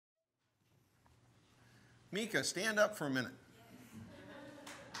Mika, stand up for a minute.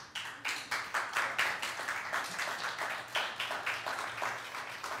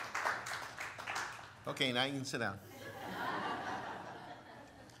 Okay, now you can sit down.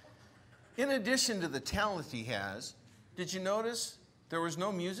 In addition to the talent he has, did you notice there was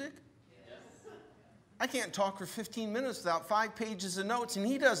no music? Yes. I can't talk for 15 minutes without 5 pages of notes, and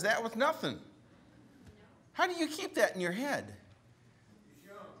he does that with nothing. How do you keep that in your head? He's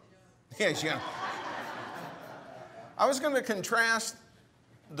young. Yeah, he's young. I was going to contrast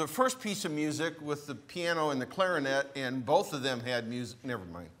the first piece of music with the piano and the clarinet, and both of them had music. Never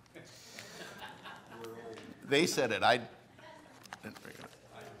mind. They said it. I didn't bring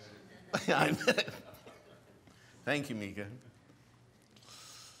it. I admit it. Thank you, Mika.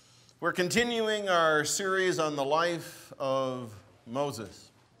 We're continuing our series on the life of Moses.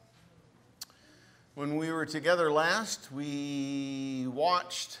 When we were together last, we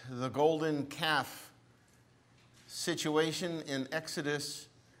watched the golden calf situation in Exodus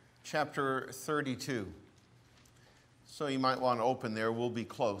chapter 32. So you might want to open there. We'll be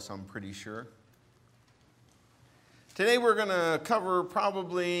close, I'm pretty sure. Today we're going to cover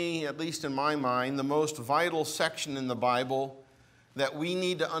probably, at least in my mind, the most vital section in the Bible that we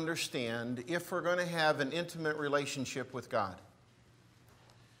need to understand if we're going to have an intimate relationship with God.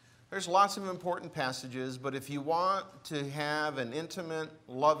 There's lots of important passages, but if you want to have an intimate,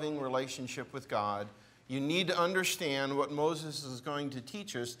 loving relationship with God, you need to understand what Moses is going to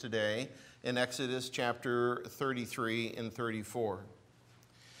teach us today in Exodus chapter 33 and 34.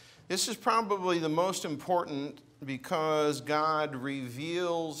 This is probably the most important because God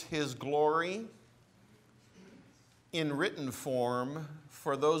reveals his glory in written form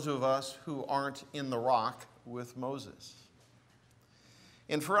for those of us who aren't in the rock with Moses.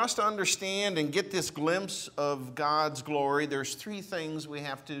 And for us to understand and get this glimpse of God's glory, there's 3 things we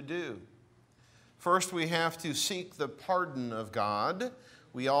have to do. First, we have to seek the pardon of God.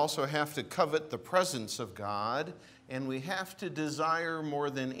 We also have to covet the presence of God. And we have to desire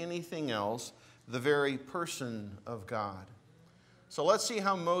more than anything else the very person of God. So let's see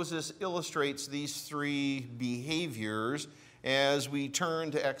how Moses illustrates these 3 behaviors as we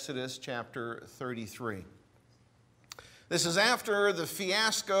turn to Exodus chapter 33. This is after the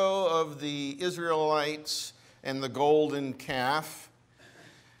fiasco of the Israelites and the golden calf.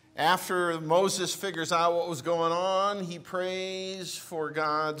 After Moses figures out what was going on, he prays for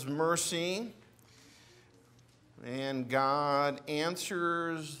God's mercy. And God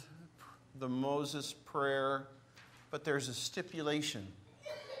answers the Moses prayer, but there's a stipulation.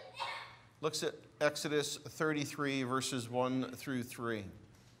 Looks at Exodus 33, verses 1 through 3.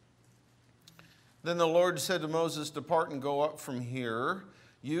 Then the Lord said to Moses, "Depart and go up from here,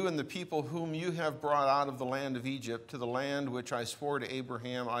 you and the people whom you have brought out of the land of Egypt, to the land which I swore to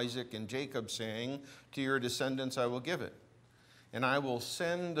Abraham, Isaac, and Jacob, saying, to your descendants I will give it. And I will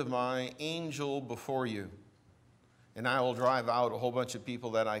send my angel before you. And I will drive out a whole bunch of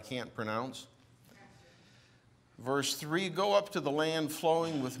people that I can't pronounce." Verse 3, "Go up to the land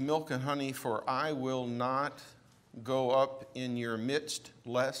flowing with milk and honey, for I will not go up in your midst,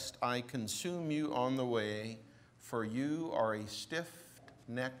 lest I consume you on the way, for you are a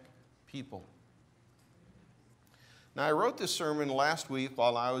stiff-necked people." Now, I wrote this sermon last week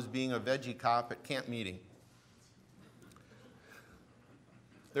while I was being a veggie cop at camp meeting.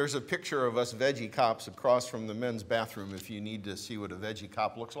 There's a picture of us veggie cops across from the men's bathroom if you need to see what a veggie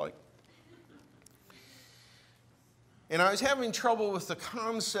cop looks like. And I was having trouble with the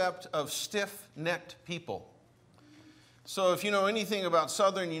concept of stiff-necked people. So if you know anything about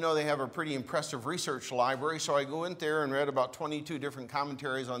Southern, you know they have a pretty impressive research library. So I go in there and read about 22 different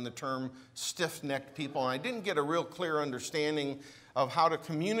commentaries on the term stiff-necked people. And I didn't get a real clear understanding of how to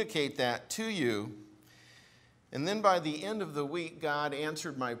communicate that to you. And then by the end of the week, God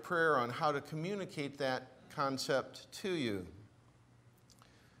answered my prayer on how to communicate that concept to you.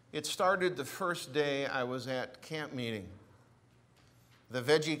 It started the first day I was at camp meeting. The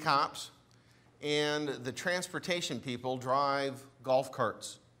veggie cops and the transportation people drive golf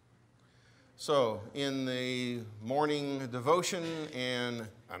carts. So in the morning devotion and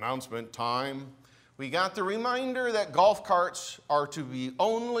announcement time, we got the reminder that golf carts are to be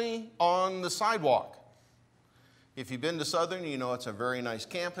only on the sidewalk. If you've been to Southern, you know it's a very nice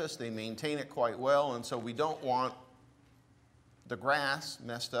campus. They maintain it quite well, and so we don't want the grass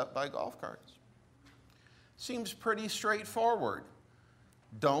messed up by golf carts. Seems pretty straightforward.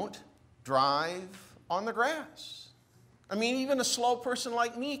 Don't drive on the grass. I mean, even a slow person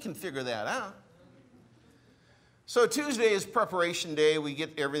like me can figure that out. So Tuesday is preparation day. We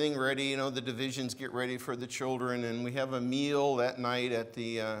get everything ready. You know, the divisions get ready for the children, and we have a meal that night at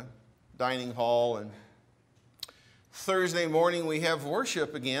the dining hall. And Thursday morning we have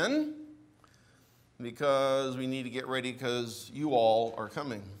worship again because we need to get ready because you all are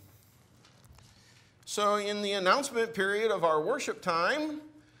coming. So in the announcement period of our worship time,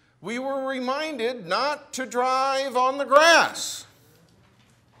 we were reminded not to drive on the grass.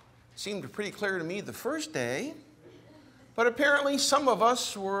 Seemed pretty clear to me the first day, but apparently some of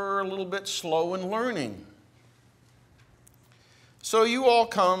us were a little bit slow in learning. So you all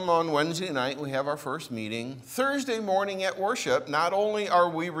come on Wednesday night, we have our first meeting. Thursday morning at worship, not only are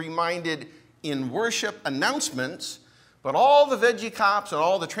we reminded in worship announcements, but all the veggie cops and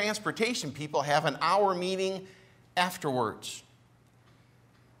all the transportation people have an hour meeting afterwards.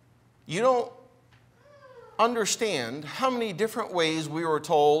 You don't understand how many different ways we were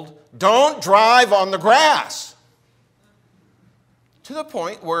told, don't drive on the grass. To the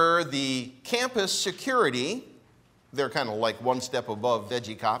point where the campus security, they're kind of like one step above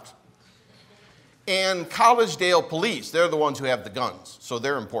veggie cops, and Collegedale police, they're the ones who have the guns, so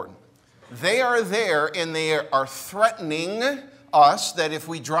they're important. They are there and they are threatening us that if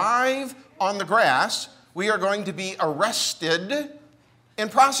we drive on the grass, we are going to be arrested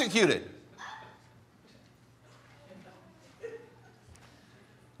and prosecuted.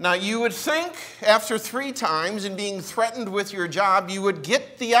 Now you would think after 3 times and being threatened with your job, you would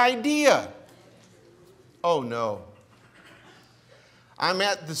get the idea. Oh no. I'm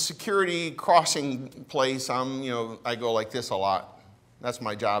at the security crossing place. I go like this a lot. That's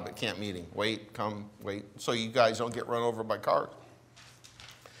my job at camp meeting. Wait, come, wait. So you guys don't get run over by cars.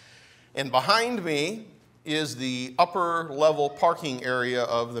 And behind me is the upper level parking area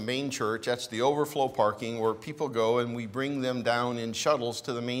of the main church. That's the overflow parking where people go and we bring them down in shuttles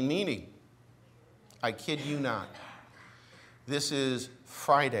to the main meeting. I kid you not. This is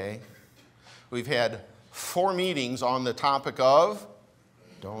Friday. We've had 4 meetings on the topic of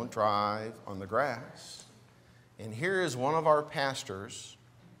don't drive on the grass. And here is one of our pastors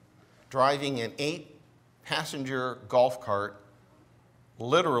driving an 8-passenger golf cart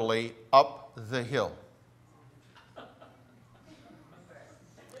literally up the hill.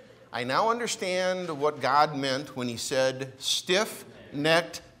 I now understand what God meant when he said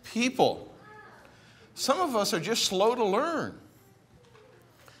stiff-necked people. Some of us are just slow to learn.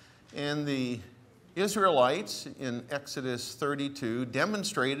 And the Israelites in Exodus 32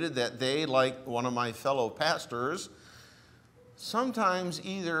 demonstrated that they, like one of my fellow pastors, sometimes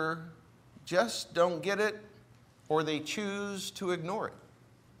either just don't get it or they choose to ignore it.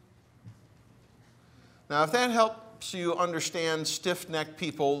 Now, if that helps you understand stiff-necked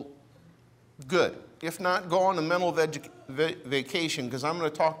people, good. If not, go on a mental vacation because I'm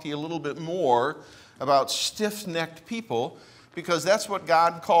going to talk to you a little bit more about stiff-necked people, because that's what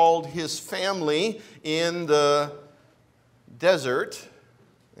God called his family in the desert.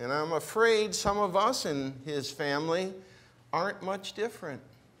 And I'm afraid some of us in his family aren't much different.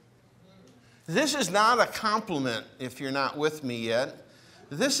 This is not a compliment if you're not with me yet.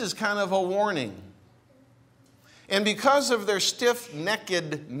 This is kind of a warning. And because of their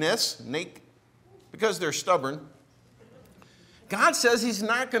stiff-neckedness, because they're stubborn, God says he's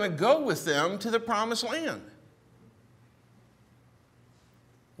not going to go with them to the promised land.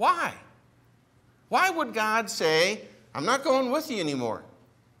 Why? Why would God say, I'm not going with you anymore?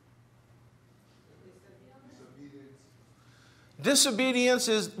 Disobedience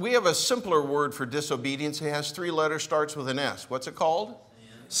is, we have a simpler word for disobedience. It has 3 letters, starts with an S. What's it called?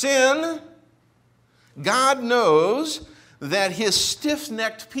 Sin. God knows that his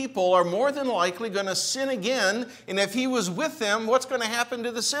stiff-necked people are more than likely going to sin again, and if he was with them, what's going to happen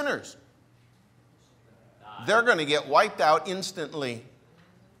to the sinners? They're going to get wiped out instantly.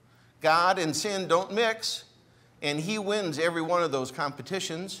 God and sin don't mix, and he wins every one of those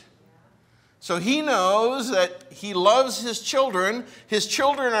competitions. So he knows that he loves his children. His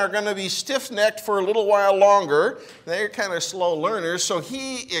children are going to be stiff-necked for a little while longer. They're kind of slow learners, so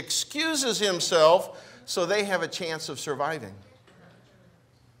he excuses himself so they have a chance of surviving.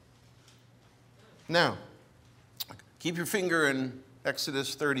 Now, keep your finger in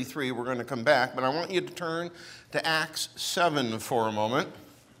Exodus 33. We're going to come back, but I want you to turn to Acts 7 for a moment.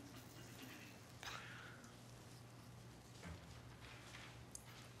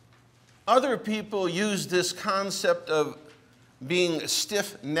 Other people use this concept of being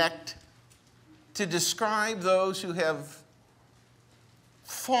stiff-necked to describe those who have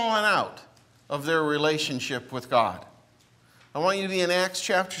fallen out of their relationship with God. I want you to be in Acts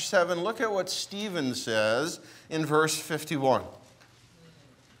chapter 7. Look at what Stephen says in verse 51.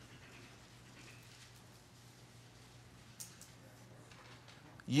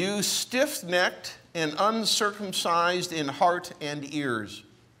 You stiff-necked and uncircumcised in heart and ears,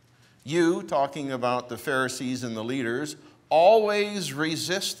 You, talking about the Pharisees and the leaders, always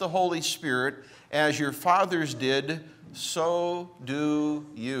resist the Holy Spirit as your fathers did, so do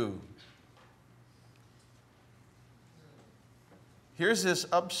you. Here's this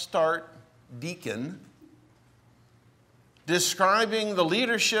upstart deacon describing the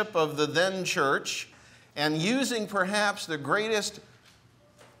leadership of the then church and using perhaps the greatest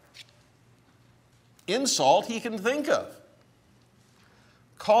insult he can think of.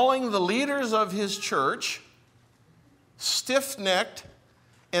 Calling the leaders of his church stiff-necked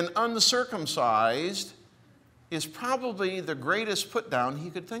and uncircumcised is probably the greatest put-down he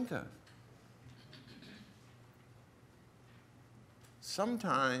could think of.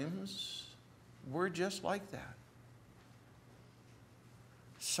 Sometimes we're just like that.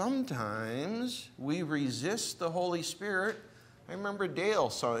 Sometimes we resist the Holy Spirit. I remember Dale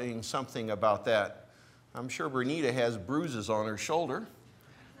saying something about that. I'm sure Bernita has bruises on her shoulder.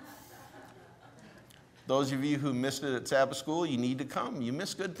 Those of you who missed it at Sabbath school, you need to come. You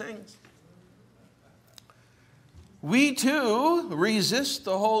miss good things. We too resist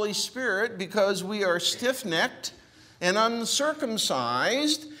the Holy Spirit because we are stiff-necked and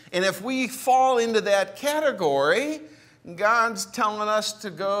uncircumcised. And if we fall into that category, God's telling us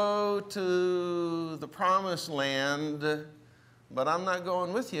to go to the promised land, but I'm not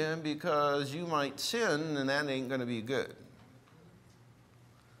going with you because you might sin and that ain't going to be good.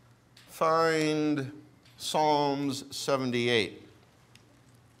 Find Psalms 78.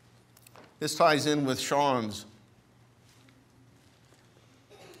 This ties in with Sean's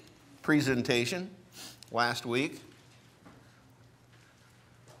presentation last week.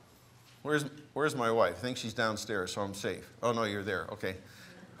 Where's my wife? I think she's downstairs, so I'm safe. Oh, no, you're there. Okay.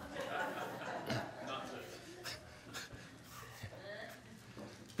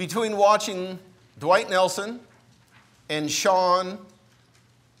 Between watching Dwight Nelson and Sean,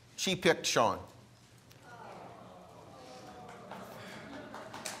 she picked Sean.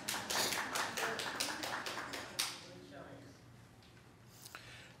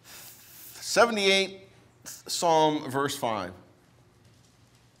 '78 Psalm, verse 5.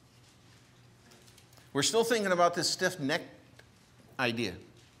 We're still thinking about this stiff-necked idea.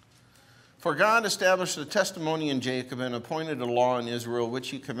 For God established a testimony in Jacob and appointed a law in Israel, which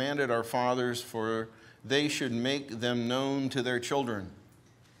he commanded our fathers, for they should make them known to their children.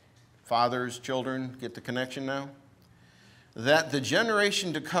 Fathers, children, get the connection now? That the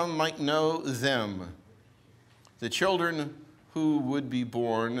generation to come might know them, the children who would be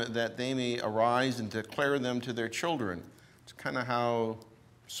born, that they may arise and declare them to their children. It's kind of how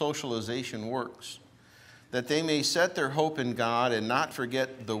socialization works. That they may set their hope in God and not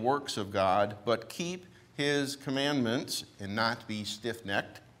forget the works of God, but keep his commandments and not be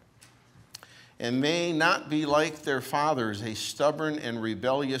stiff-necked, and may not be like their fathers, a stubborn and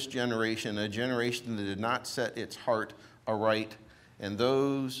rebellious generation, a generation that did not set its heart aright, and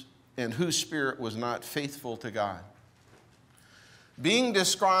whose spirit was not faithful to God. Being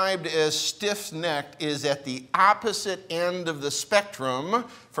described as stiff-necked is at the opposite end of the spectrum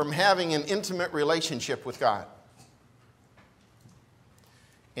from having an intimate relationship with God.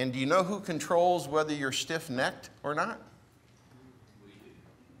 And do you know who controls whether you're stiff-necked or not?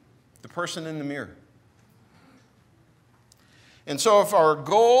 The person in the mirror. And so if our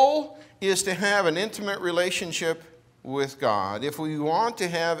goal is to have an intimate relationship with God, if we want to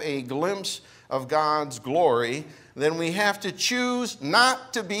have a glimpse of God's glory, then we have to choose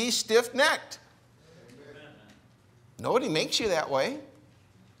not to be stiff-necked. Nobody makes you that way.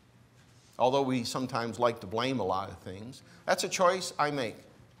 Although we sometimes like to blame a lot of things. That's a choice I make.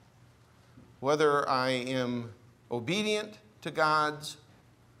 Whether I am obedient to God's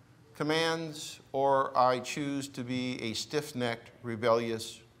commands or I choose to be a stiff-necked,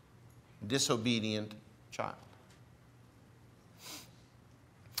 rebellious, disobedient child.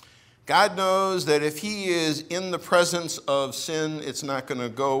 God knows that if he is in the presence of sin, it's not going to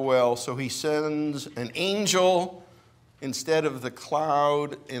go well, so he sends an angel instead of the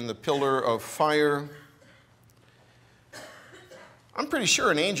cloud and the pillar of fire. I'm pretty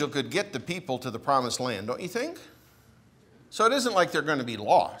sure an angel could get the people to the promised land, don't you think? So it isn't like they're going to be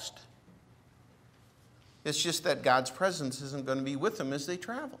lost. It's just that God's presence isn't going to be with them as they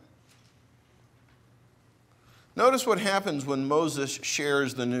travel. Notice what happens when Moses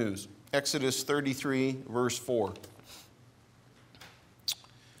shares the news. Exodus 33, verse 4.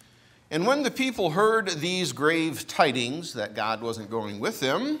 And when the people heard these grave tidings, that God wasn't going with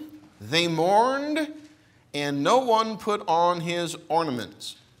them, they mourned, and no one put on his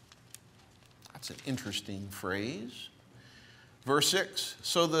ornaments. That's an interesting phrase. Verse 6.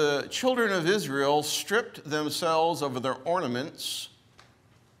 So the children of Israel stripped themselves of their ornaments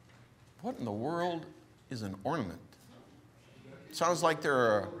What in the world is an ornament? Sounds like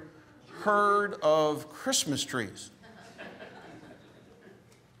they're a herd of Christmas trees.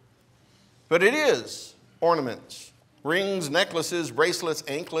 But it is ornaments, rings, necklaces, bracelets,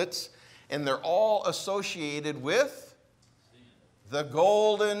 anklets, and they're all associated with the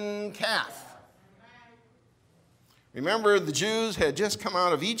golden calf. Remember, the Jews had just come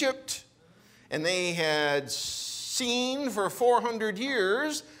out of Egypt, and they had seen for 400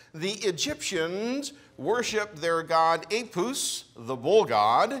 years the Egyptians worship their god Apus, the bull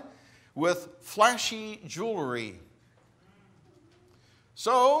god, with flashy jewelry.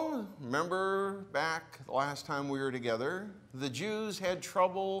 So, remember back the last time we were together, the Jews had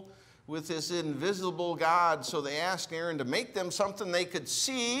trouble with this invisible God, so they asked Aaron to make them something they could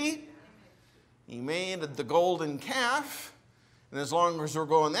see. He made the golden calf, and as long as we're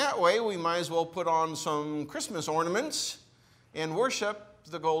going that way, we might as well put on some Christmas ornaments and worship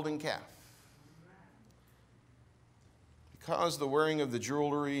the golden calf. Because the wearing of the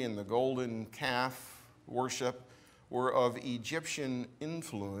jewelry and the golden calf worship were of Egyptian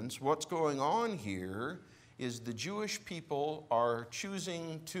influence, what's going on here is the Jewish people are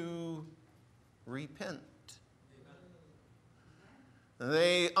choosing to repent.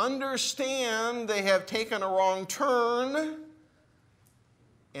 They understand they have taken a wrong turn,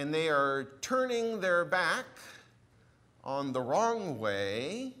 and they are turning their back on the wrong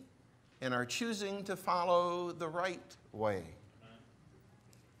way and are choosing to follow the right way.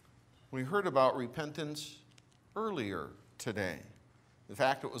 We heard about repentance earlier today. In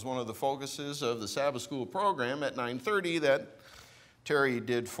fact, it was one of the focuses of the Sabbath School program at 9:30 that Terry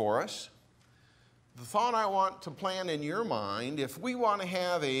did for us. The thought I want to plant in your mind, if we want to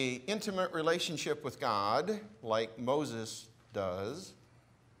have an intimate relationship with God, like Moses does,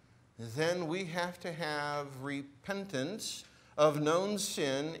 then we have to have repentance of known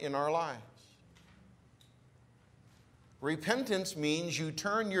sin in our lives. Repentance means you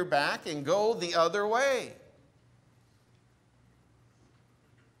turn your back and go the other way.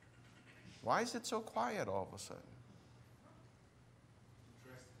 Why is it so quiet all of a sudden?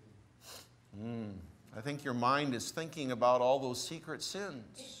 I think your mind is thinking about all those secret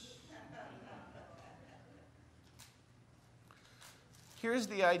sins. Here's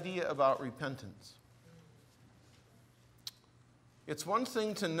the idea about repentance. It's one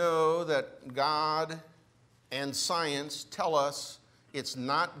thing to know that God and science tell us it's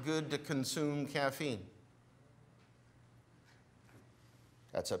not good to consume caffeine.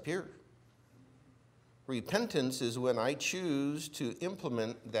 That's up here. Repentance is when I choose to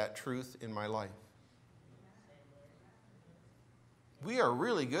implement that truth in my life. We are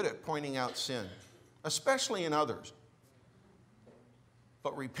really good at pointing out sin, especially in others.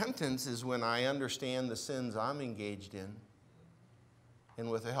 But repentance is when I understand the sins I'm engaged in, and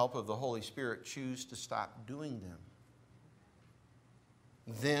with the help of the Holy Spirit, choose to stop doing them.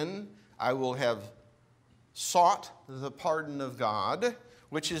 Then I will have sought the pardon of God,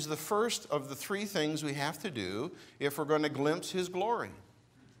 which is the first of the three things we have to do if we're going to glimpse His glory.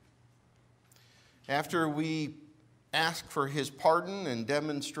 After we ask for His pardon and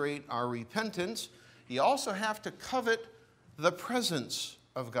demonstrate our repentance, you also have to covet the presence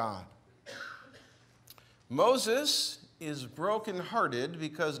of God. Moses is brokenhearted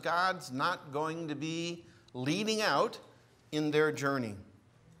because God's not going to be leading out in their journey.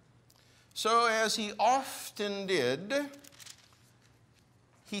 So, as he often did,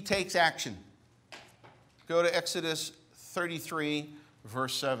 he takes action. Go to Exodus 33,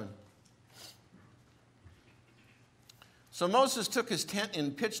 verse 7. So Moses took his tent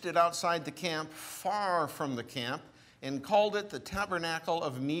and pitched it outside the camp, far from the camp, and called it the tabernacle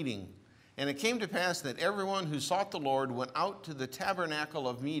of meeting. And it came to pass that everyone who sought the Lord went out to the tabernacle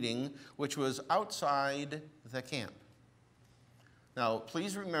of meeting, which was outside the camp. Now,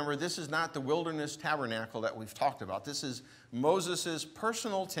 please remember, this is not the wilderness tabernacle that we've talked about. This is Moses'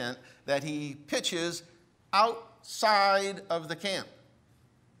 personal tent that he pitches outside of the camp.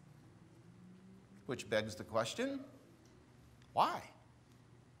 Which begs the question, why?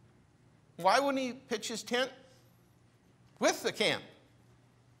 Why wouldn't he pitch his tent with the camp?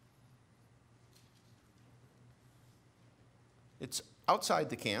 It's outside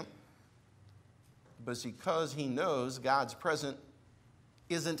the camp, but because he knows God's presence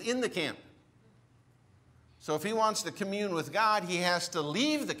isn't in the camp. So if he wants to commune with God, he has to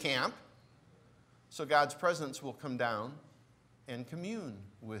leave the camp so God's presence will come down and commune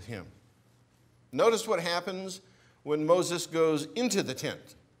with him. Notice what happens when Moses goes into the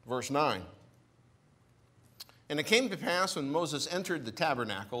tent. Verse 9. And it came to pass when Moses entered the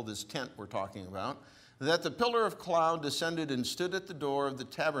tabernacle, this tent we're talking about, that the pillar of cloud descended and stood at the door of the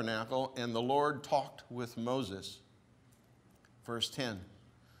tabernacle, and the Lord talked with Moses. Verse 10.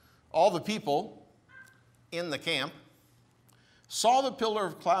 All the people in the camp saw the pillar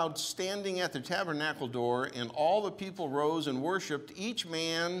of cloud standing at the tabernacle door, and all the people rose and worshiped, each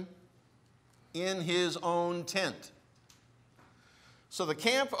man in his own tent. So the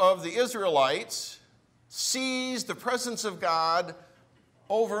camp of the Israelites sees the presence of God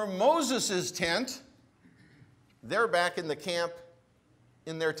over Moses' tent. They're back in the camp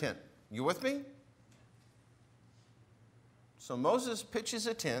in their tent. You with me? So Moses pitches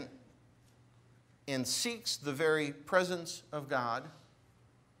a tent and seeks the very presence of God.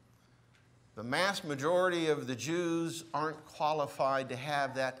 The vast majority of the Jews aren't qualified to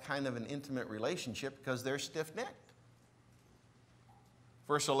have that kind of an intimate relationship because they're stiff-necked.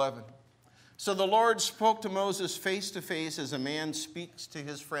 Verse 11. So the Lord spoke to Moses face to face as a man speaks to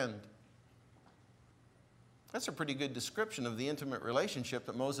his friend. That's a pretty good description of the intimate relationship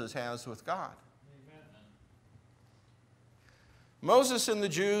that Moses has with God. Amen. Moses and the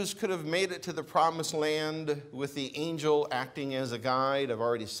Jews could have made it to the promised land with the angel acting as a guide. I've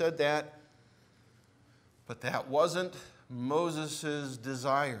already said that. But that wasn't Moses'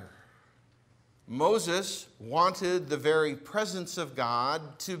 desire. Moses wanted the very presence of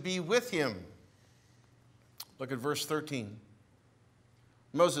God to be with him. Look at verse 13.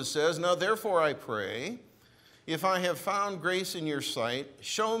 Moses says, Now therefore I pray, if I have found grace in your sight,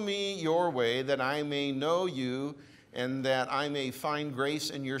 show me your way that I may know you and that I may find grace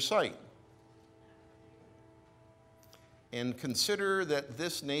in your sight. And consider that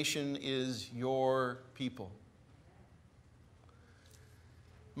this nation is your people.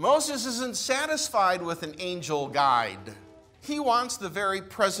 Moses isn't satisfied with an angel guide. He wants the very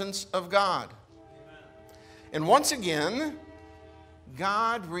presence of God. Amen. And once again,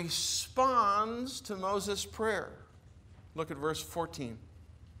 God responds to Moses' prayer. Look at verse 14.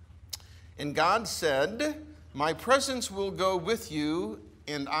 And God said, My presence will go with you,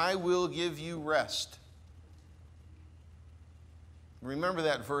 and I will give you rest. Remember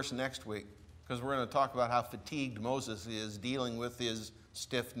that verse next week, because we're going to talk about how fatigued Moses is dealing with his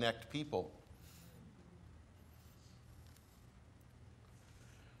stiff-necked people.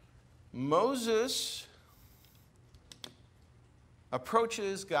 Moses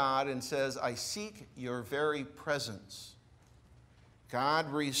approaches God and says, I seek your very presence.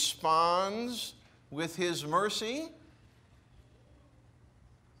 God responds with his mercy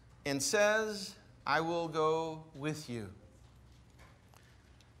and says, I will go with you.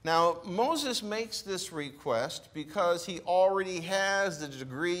 Now, Moses makes this request because he already has the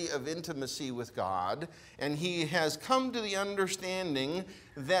degree of intimacy with God, and he has come to the understanding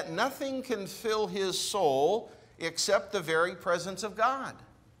that nothing can fill his soul except the very presence of God.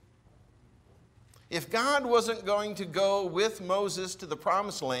 If God wasn't going to go with Moses to the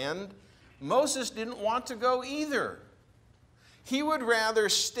promised land, Moses didn't want to go either. He would rather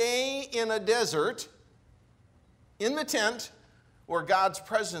stay in a desert, in the tent, where God's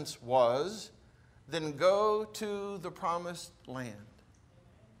presence was, than go to the promised land.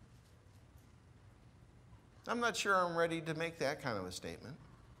 I'm not sure I'm ready to make that kind of a statement.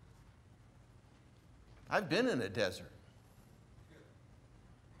 I've been in a desert.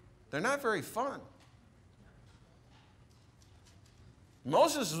 They're not very fun.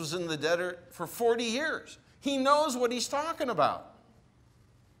 Moses was in the desert for 40 years. He knows what he's talking about.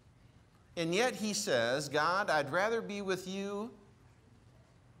 And yet he says, God, I'd rather be with you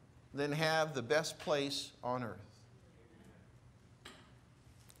than have the best place on earth.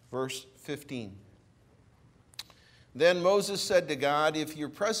 Verse 15. Then Moses said to God, if your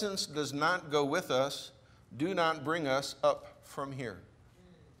presence does not go with us, do not bring us up from here.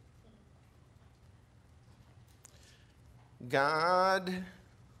 God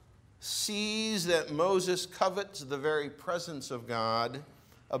sees that Moses covets the very presence of God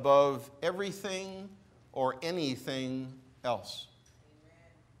above everything or anything else.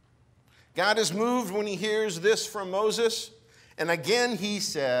 God is moved when he hears this from Moses, and again he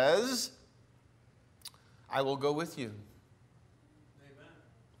says, I will go with you. Amen.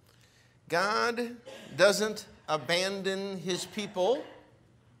 God doesn't abandon his people,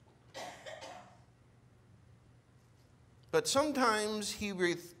 but sometimes he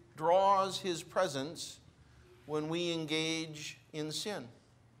withdraws his presence when we engage in sin,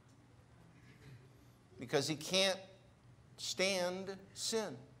 because he can't stand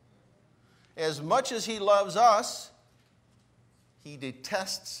sin. As much as he loves us, he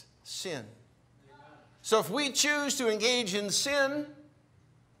detests sin. So if we choose to engage in sin,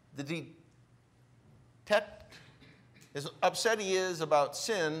 as upset he is about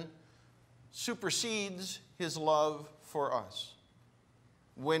sin, supersedes his love for us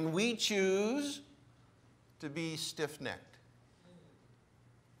when we choose to be stiff-necked.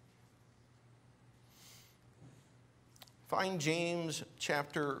 Find James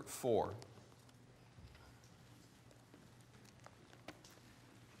chapter 4.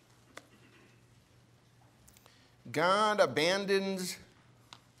 God abandons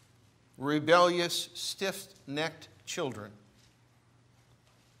rebellious, stiff-necked children.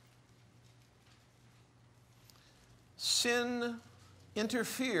 Sin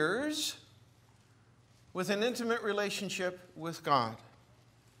interferes with an intimate relationship with God.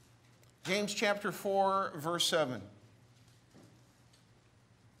 James chapter 4, verse 7.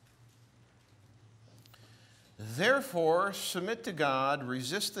 Therefore, submit to God,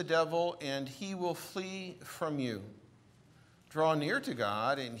 resist the devil, and he will flee from you. Draw near to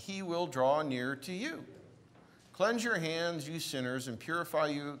God, and he will draw near to you. Cleanse your hands, you sinners, and purify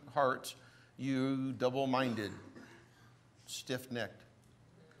your hearts, you double-minded, stiff-necked.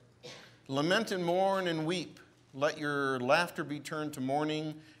 Lament and mourn and weep. Let your laughter be turned to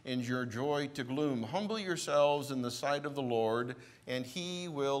mourning and your joy to gloom. Humble yourselves in the sight of the Lord, and he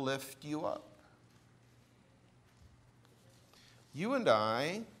will lift you up. You and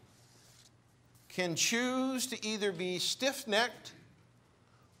I can choose to either be stiff-necked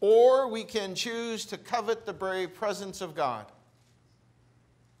or we can choose to covet the very presence of God.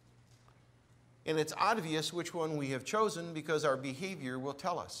 And it's obvious which one we have chosen because our behavior will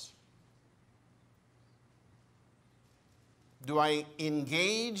tell us. Do I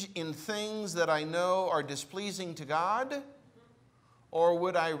engage in things that I know are displeasing to God? Or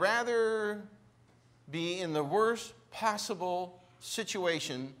would I rather be in the worst possible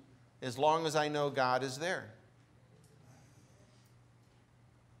situation as long as I know God is there?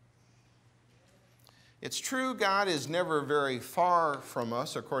 It's true God is never very far from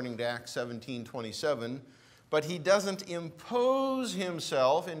us, according to Acts 17:27, but he doesn't impose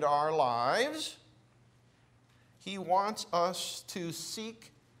himself into our lives. He wants us to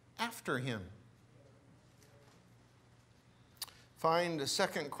seek after him. Find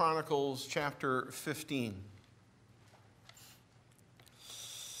 2 Chronicles chapter 15.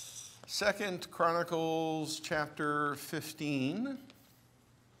 2 Chronicles chapter 15.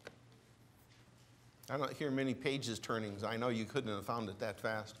 I don't hear many pages turning. I know you couldn't have found it that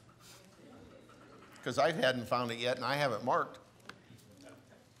fast. Because I hadn't found it yet and I have it marked.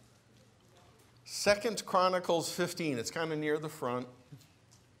 2 Chronicles 15. It's kind of near the front.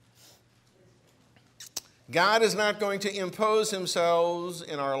 God is not going to impose himself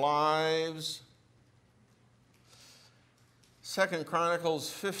in our lives. 2 Chronicles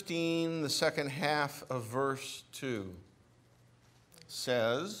 15, the second half of verse 2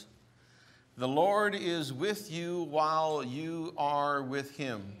 says, "The Lord is with you while you are with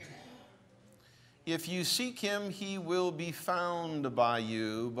him. If you seek him, he will be found by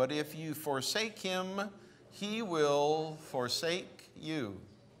you, but if you forsake him, he will forsake you."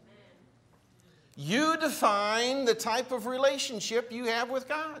 You define the type of relationship you have with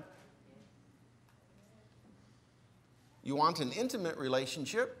God. You want an intimate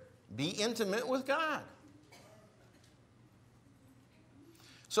relationship? Be intimate with God.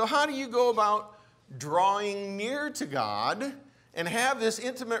 So how do you go about drawing near to God and have this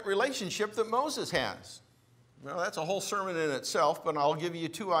intimate relationship that Moses has? Well, that's a whole sermon in itself, but I'll give you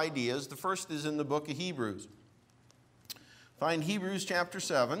two ideas. The first is in the book of Hebrews. Find Hebrews chapter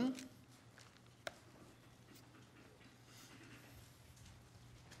 7.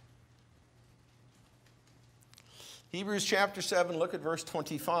 Hebrews chapter 7, look at verse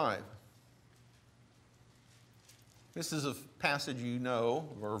 25. This is a passage you know,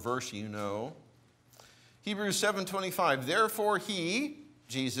 or a verse you know. Hebrews 7:25. Therefore he,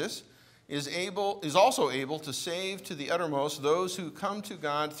 Jesus, is also able to save to the uttermost those who come to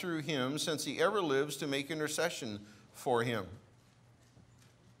God through him, since he ever lives to make intercession for him.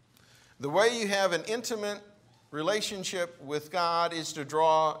 The way you have an intimate relationship with God is to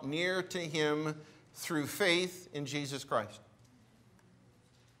draw near to him through faith in Jesus Christ.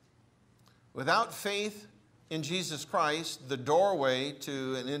 Without faith in Jesus Christ, the doorway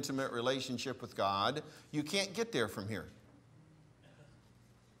to an intimate relationship with God, you can't get there from here.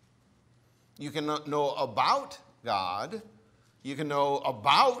 You can know about God, you can know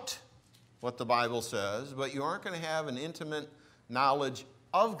about what the Bible says, but you aren't going to have an intimate knowledge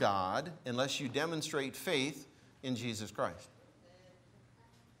of God unless you demonstrate faith in Jesus Christ.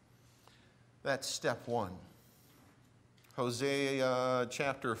 That's step one. Hosea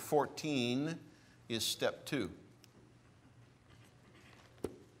chapter 14 is step 2.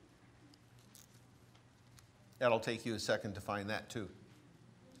 That'll take you a second to find that too.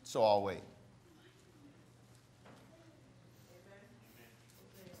 So I'll wait.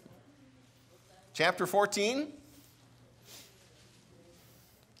 Chapter 14.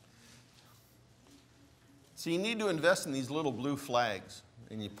 So you need to invest in these little blue flags,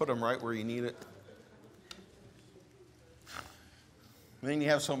 and you put them right where you need it. And then you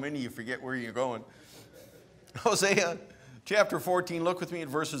have so many you forget where you're going. Hosea chapter 14, look with me at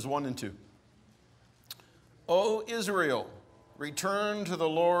verses 1 and 2. O Israel, return to the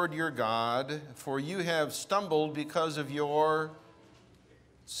Lord your God, for you have stumbled because of your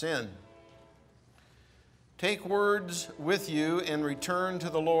sin. Take words with you and return to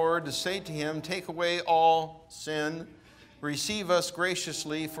the Lord to say to him, take away all sin. Receive us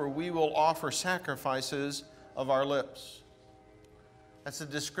graciously, for we will offer sacrifices of our lips. That's a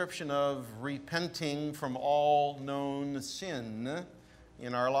description of repenting from all known sin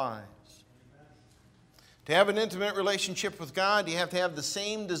in our lives. To have an intimate relationship with God, you have to have the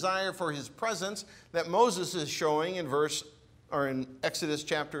same desire for his presence that Moses is showing in Exodus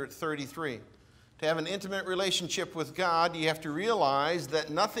chapter 33. To have an intimate relationship with God, you have to realize that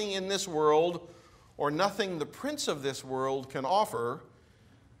nothing in this world or nothing the prince of this world can offer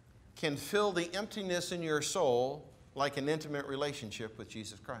can fill the emptiness in your soul like an intimate relationship with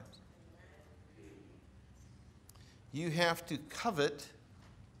Jesus Christ. You have to covet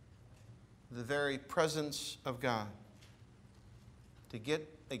the very presence of God. To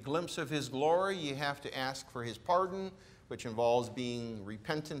get a glimpse of his glory, you have to ask for his pardon, which involves being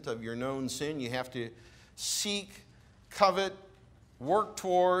repentant of your known sin. You have to seek, covet, work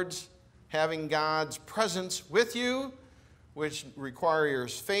towards having God's presence with you, which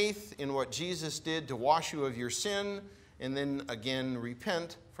requires faith in what Jesus did to wash you of your sin, and then again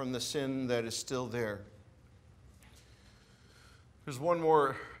repent from the sin that is still there. There's one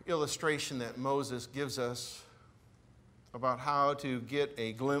more illustration that Moses gives us about how to get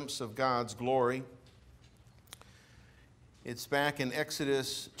a glimpse of God's glory. It's back in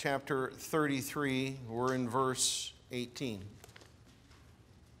Exodus chapter 33. We're in verse 18.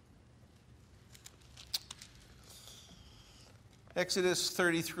 Exodus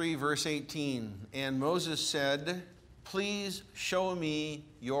 33, verse 18. And Moses said, please show me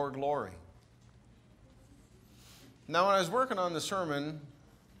your glory. Now, when I was working on the sermon,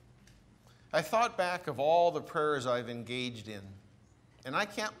 I thought back of all the prayers I've engaged in, and I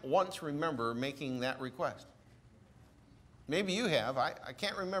can't once remember making that request. Maybe you have. I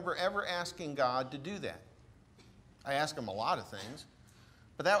can't remember ever asking God to do that. I ask him a lot of things,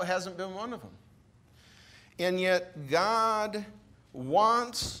 but that hasn't been one of them. And yet God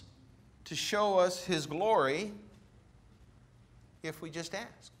wants to show us his glory if we just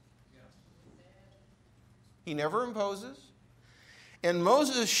ask. He never imposes. And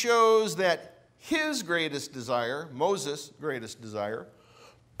Moses shows that his greatest desire, Moses' greatest desire,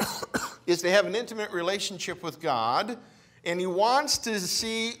 is to have an intimate relationship with God, and he wants to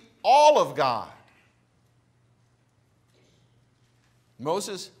see all of God.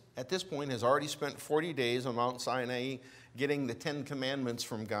 Moses, at this point, has already spent 40 days on Mount Sinai getting the 10 Commandments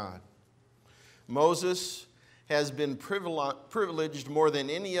from God. Moses has been privileged more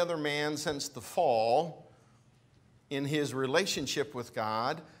than any other man since the fall in his relationship with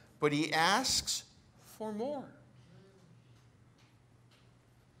God, but he asks for more.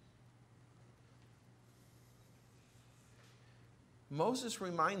 Moses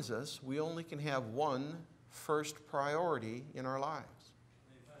reminds us we only can have one first priority in our lives.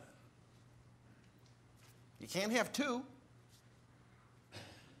 Amen. You can't have two.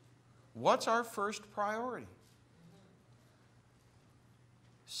 What's our first priority?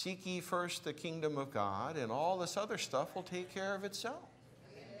 Seek ye first the kingdom of God, and all this other stuff will take care of itself.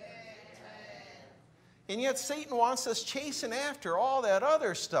 Amen. And yet Satan wants us chasing after all that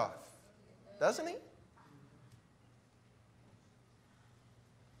other stuff, doesn't he?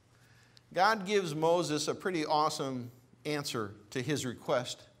 God gives Moses a pretty awesome answer to his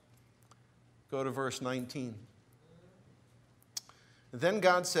request. Go to verse 19. Then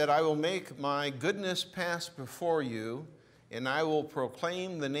God said, I will make my goodness pass before you, and I will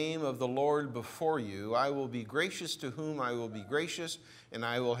proclaim the name of the Lord before you. I will be gracious to whom I will be gracious, and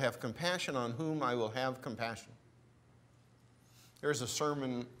I will have compassion on whom I will have compassion. There's a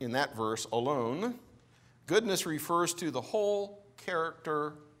sermon in that verse alone. Goodness refers to the whole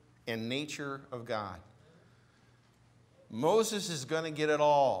character and nature of God. Moses is going to get it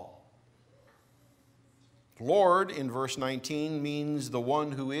all. Lord, in verse 19, means the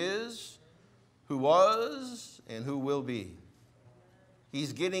one who is, who was, and who will be.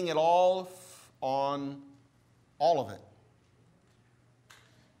 He's getting it all on all of it.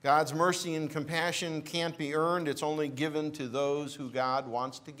 God's mercy and compassion can't be earned. It's only given to those who God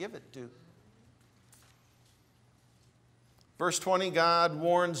wants to give it to. Verse 20, God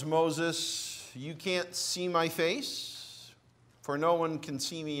warns Moses you can't see my face, for no one can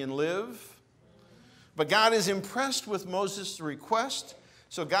see me and live. But God is impressed with Moses' request,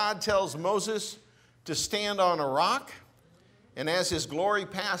 so God tells Moses to stand on a rock. And as his glory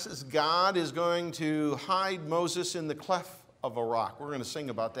passes, God is going to hide Moses in the cleft of a rock. We're going to sing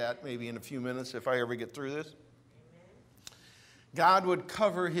about that maybe in a few minutes if I ever get through this. God would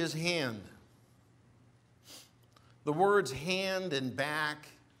cover his hand. The words hand and back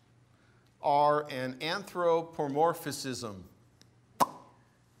are an anthropomorphism.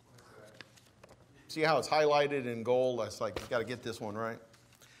 See how it's highlighted in gold? That's like, you got to get this one right.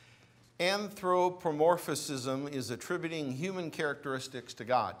 Anthropomorphism is attributing human characteristics to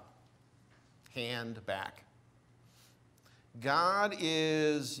God. Hand, back. God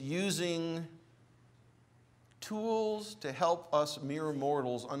is using tools to help us mere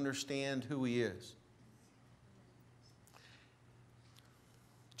mortals understand who he is.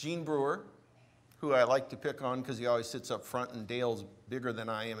 Gene Brewer, who I like to pick on because he always sits up front, and Dale's bigger than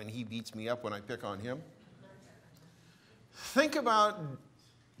I am and he beats me up when I pick on him. Think about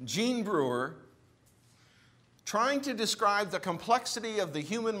Gene Brewer trying to describe the complexity of the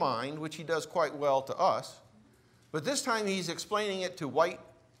human mind, which he does quite well to us, but this time he's explaining it to white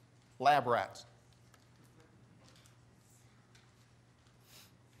lab rats.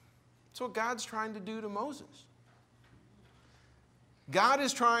 That's what God's trying to do to Moses. God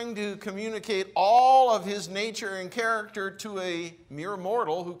is trying to communicate all of his nature and character to a mere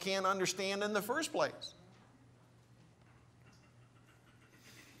mortal who can't understand in the first place.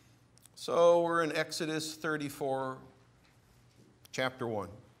 So we're in Exodus 34, chapter 1.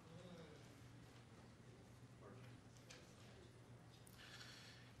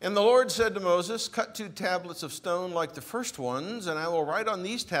 And the Lord said to Moses, cut 2 tablets of stone like the first ones, and I will write on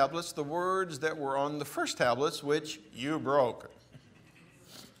these tablets the words that were on the first tablets, which you broke.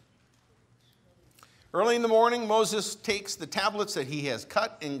 Early in the morning, Moses takes the tablets that he has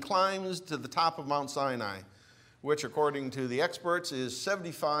cut and climbs to the top of Mount Sinai, which according to the experts is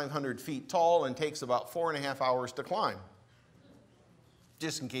 7,500 feet tall and takes about 4.5 hours to climb.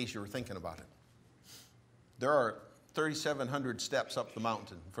 Just in case you were thinking about it. There are 3,700 steps up the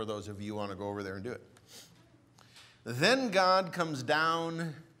mountain for those of you who want to go over there and do it. Then God comes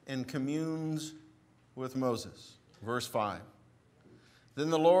down and communes with Moses. Verse 5. Then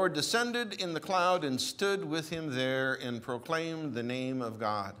the Lord descended in the cloud and stood with him there and proclaimed the name of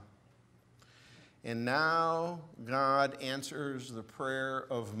God. And now God answers the prayer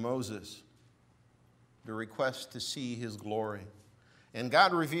of Moses, the request to see his glory. And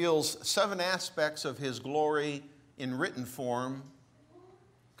God reveals 7 aspects of his glory in written form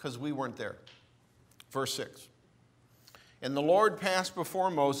because we weren't there. Verse 6. And the Lord passed before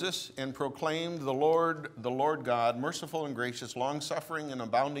Moses and proclaimed the Lord God, merciful and gracious, long-suffering and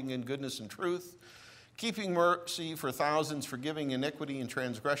abounding in goodness and truth, keeping mercy for thousands, forgiving iniquity and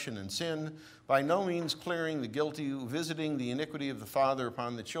transgression and sin, by no means clearing the guilty, visiting the iniquity of the father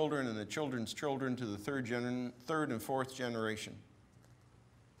upon the children and the children's children to the third and fourth generation.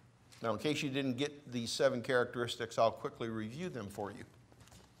 Now, in case you didn't get these 7 characteristics, I'll quickly review them for you.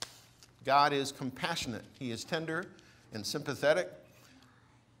 God is compassionate. He is tender and sympathetic,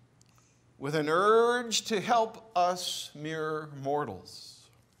 with an urge to help us mere mortals.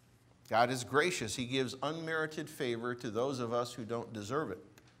 God is gracious. He gives unmerited favor to those of us who don't deserve it.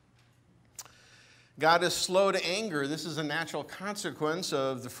 God is slow to anger. This is a natural consequence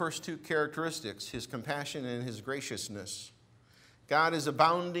of the first 2 characteristics, his compassion and his graciousness. God is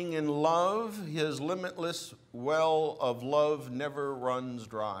abounding in love. His limitless well of love never runs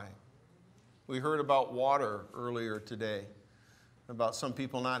dry. We heard about water earlier today, about some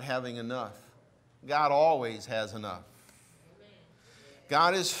people not having enough. God always has enough. Amen.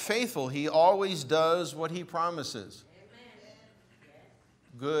 God is faithful. He always does what he promises. Amen.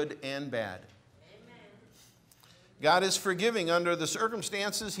 Good and bad. Amen. God is forgiving. Under the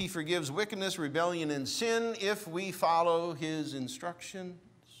circumstances, he forgives wickedness, rebellion, and sin if we follow his instructions.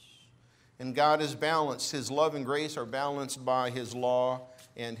 And God is balanced. His love and grace are balanced by his law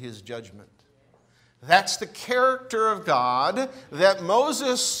and his judgment. That's the character of God that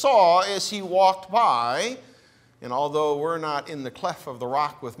Moses saw as he walked by. And although we're not in the cleft of the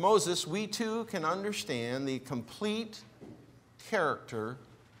rock with Moses, we too can understand the complete character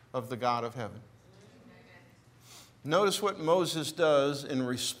of the God of heaven. Notice what Moses does in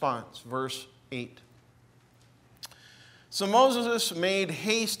response, verse 8. So Moses made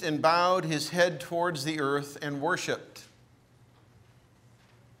haste and bowed his head towards the earth and worshiped.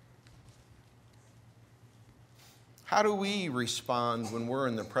 How do we respond when we're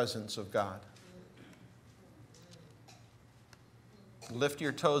in the presence of God? lift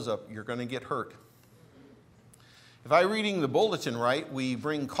your toes up. You're going to get hurt. If I'm reading the bulletin right, we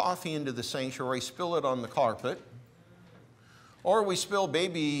bring coffee into the sanctuary, spill it on the carpet, or we spill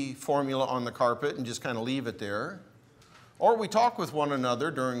baby formula on the carpet and just kind of leave it there, or we talk with one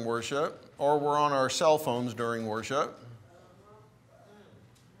another during worship, or we're on our cell phones during worship.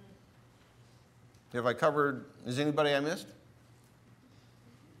 Have I covered, is anybody I missed?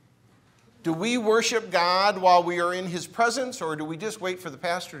 Do we worship God while we are in His presence, or do we just wait for the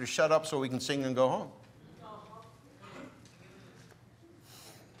pastor to shut up so we can sing and go home?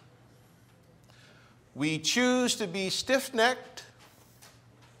 We choose to be stiff-necked,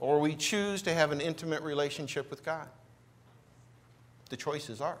 or we choose to have an intimate relationship with God. The choice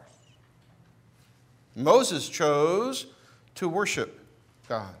is ours. Moses chose to worship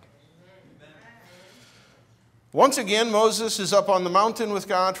God. Once again, Moses is up on the mountain with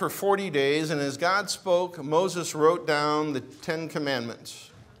God for 40 days, and as God spoke, Moses wrote down the 10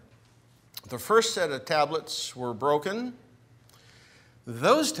 Commandments. The first set of tablets were broken.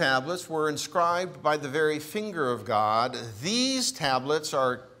 Those tablets were inscribed by the very finger of God. These tablets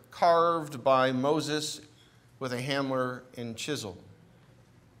are carved by Moses with a hammer and chisel.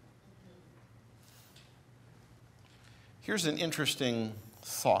 Here's an interesting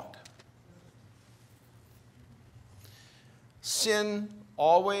thought. Sin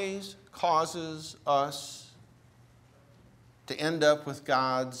always causes us to end up with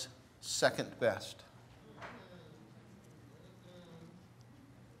God's second best.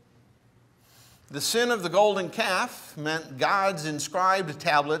 The sin of the golden calf meant God's inscribed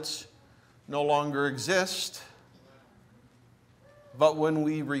tablets no longer exist. But when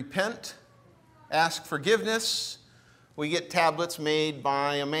we repent, ask forgiveness, we get tablets made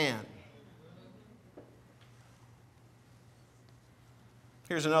by a man.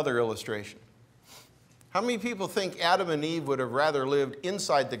 Here's another illustration. How many people think Adam and Eve would have rather lived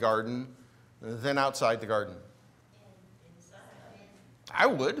inside the garden than outside the garden? I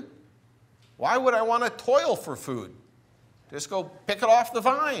would. Why would I want to toil for food? Just go pick it off the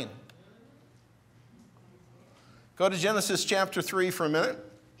vine. Go to Genesis chapter 3 for a minute.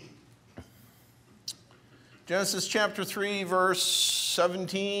 Genesis chapter 3, verse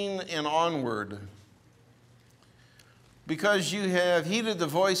 17 and onward. Because you have heeded the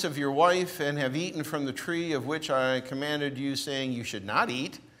voice of your wife and have eaten from the tree of which I commanded you, saying you should not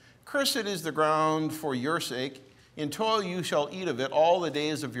eat, cursed is the ground for your sake. In toil you shall eat of it all the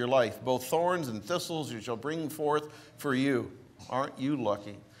days of your life. Both thorns and thistles you shall bring forth for you. Aren't you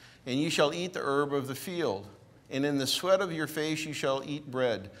lucky? And you shall eat the herb of the field. And in the sweat of your face you shall eat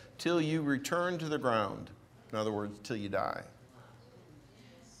bread, till you return to the ground. In other words, till you die.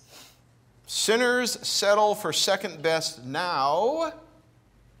 Sinners settle for second best now,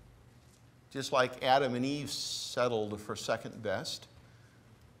 just like Adam and Eve settled for second best.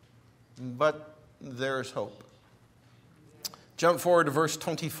 But there's hope. Jump forward to verse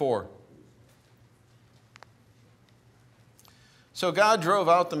 24. So God drove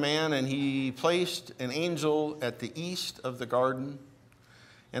out the man, and he placed an angel at the east of the garden,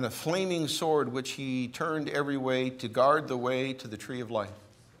 and a flaming sword which he turned every way to guard the way to the tree of life.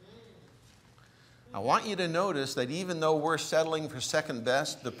 I want you to notice that even though we're settling for second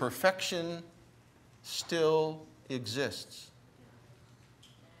best, the perfection still exists.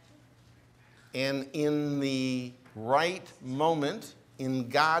 And in the right moment, in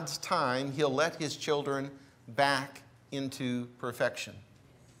God's time, He'll let His children back into perfection.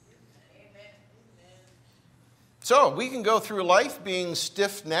 So we can go through life being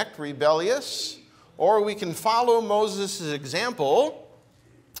stiff-necked, rebellious, or we can follow Moses' example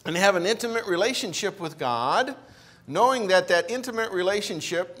and have an intimate relationship with God, knowing that that intimate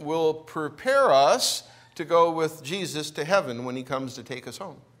relationship will prepare us to go with Jesus to heaven when He comes to take us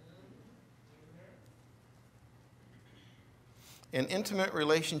home. An intimate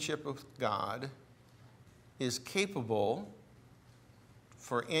relationship with God is capable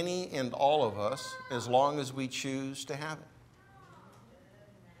for any and all of us as long as we choose to have it.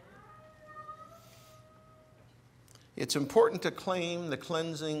 It's important to claim the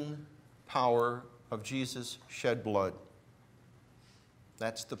cleansing power of Jesus' shed blood.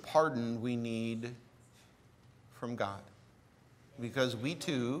 That's the pardon we need from God, because we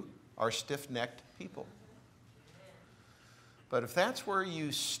too are stiff-necked people. But if that's where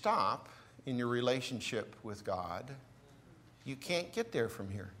you stop in your relationship with God, you can't get there from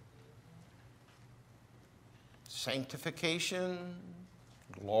here. Sanctification,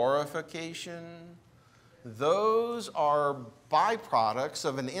 glorification, those are byproducts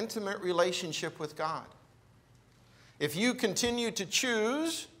of an intimate relationship with God. If you continue to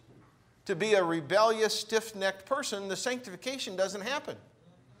choose to be a rebellious, stiff-necked person, the sanctification doesn't happen.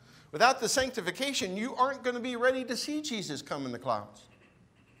 Without the sanctification, you aren't going to be ready to see Jesus come in the clouds.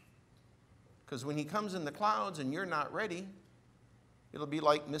 Because when he comes in the clouds and you're not ready, it'll be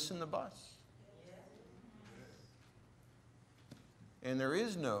like missing the bus. And there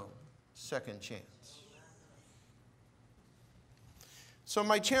is no second chance. So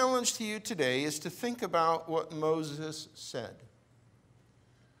my challenge to you today is to think about what Moses said.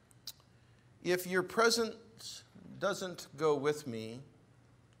 If your presence doesn't go with me,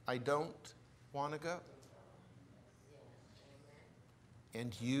 I don't want to go.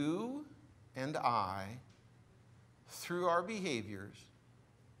 And you and I, through our behaviors,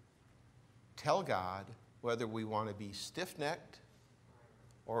 tell God whether we want to be stiff-necked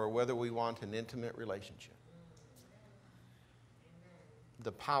or whether we want an intimate relationship.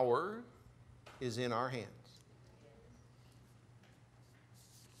 The power is in our hands.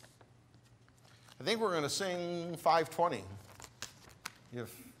 I think we're going to sing 520,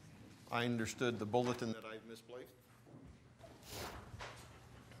 if I understood the bulletin that I've misplaced.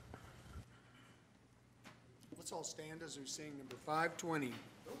 Let's all stand as we sing number 520.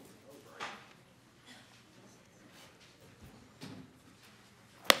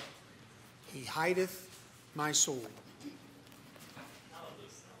 He hideth my soul.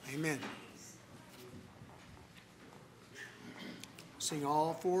 Amen. Sing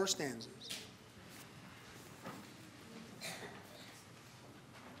all 4 stanzas.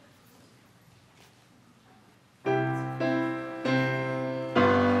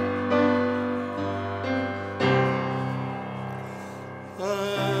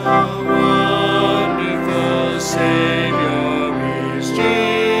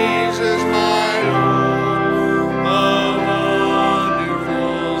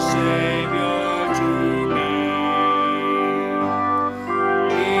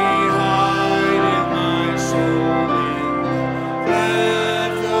 He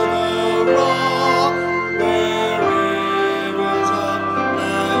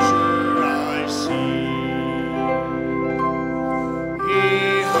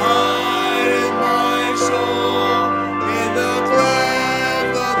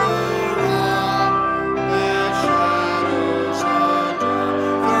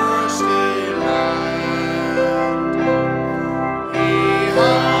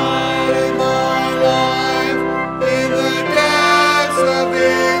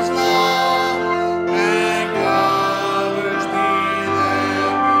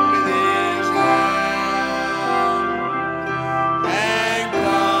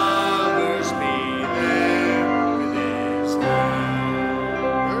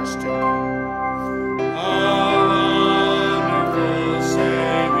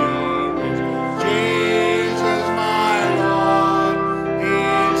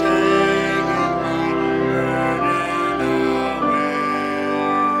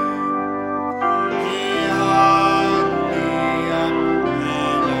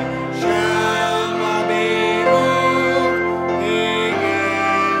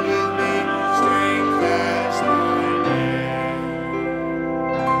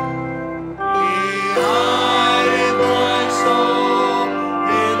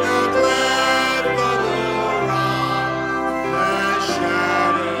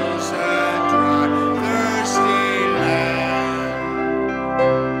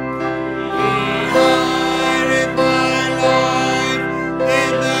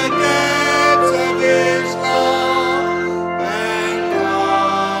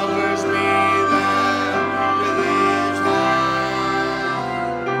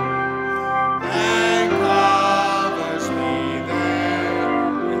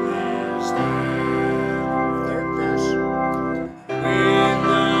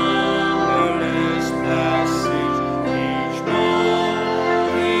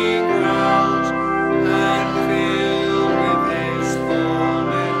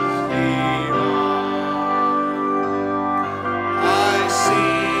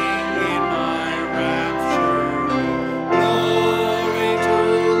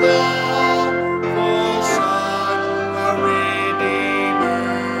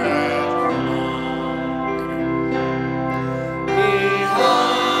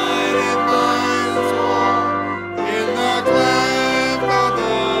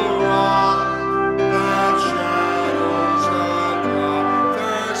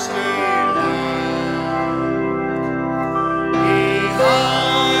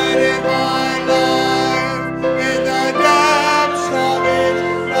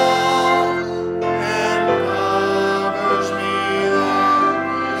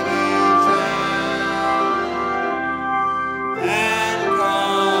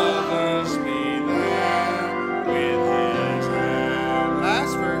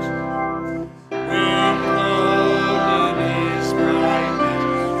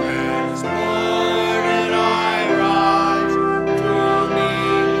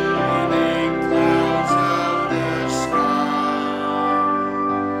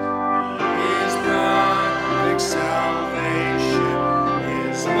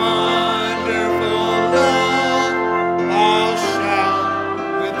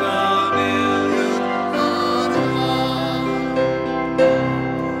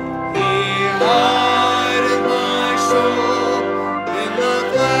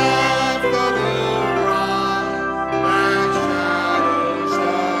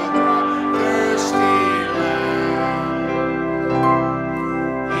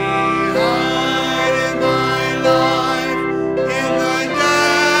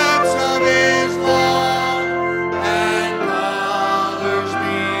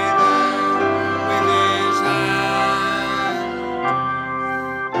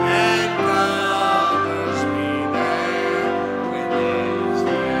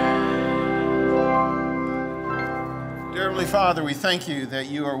Father, we thank you that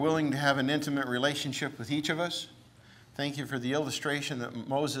you are willing to have an intimate relationship with each of us. Thank you for the illustration that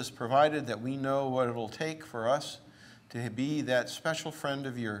Moses provided, that we know what it'll take for us to be that special friend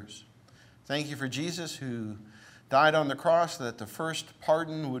of yours. Thank you for Jesus, who died on the cross that the first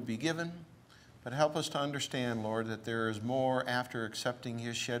pardon would be given. But help us to understand, Lord, that there is more after accepting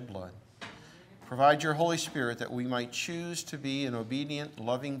his shed blood. Provide your Holy Spirit that we might choose to be an obedient,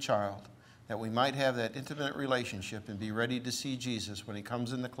 loving child, that we might have that intimate relationship and be ready to see Jesus when he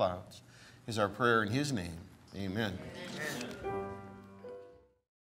comes in the clouds, is our prayer in his name. Amen. Amen.